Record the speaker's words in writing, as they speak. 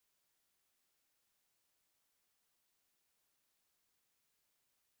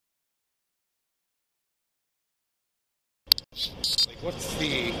Like, what's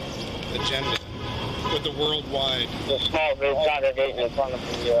the agenda with the worldwide The small group congregation in front of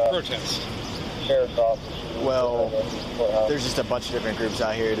the protest? sheriff's office. Well, there's just a bunch of different groups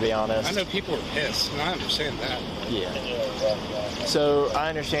out here, to be honest. I know people are pissed, and I understand that. Yeah. So I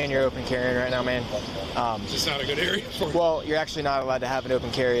understand you're open carrying right now, man. It's just not a good area for it. Well, you're actually not allowed to have an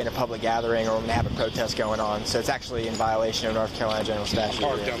open carry in a public gathering or when they have a protest going on. So it's actually in violation of North Carolina General Statute.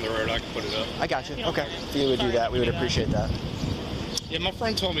 Park down the road, I can put it up. I got you. Okay. If you would do that, we would appreciate that. Yeah, my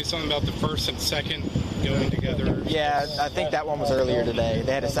friend told me something about the first and second going together. Yeah, I think that one was earlier today.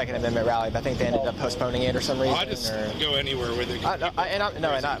 They had a Second Amendment rally, but I think they ended up postponing it for some reason. I just go anywhere with it. Like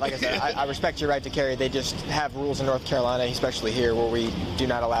I said, I respect your right to carry. They just have rules in North Carolina, especially here, where we do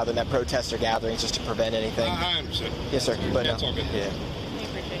not allow them at protests or gatherings just to prevent anything. I understand. Yes, sir. But that's all good. Yeah. We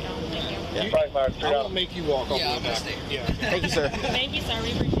appreciate y'all. Thank you. I won't make you walk all the way back. Yeah. Thank you, sir. Thank you, sir.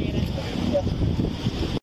 We appreciate it.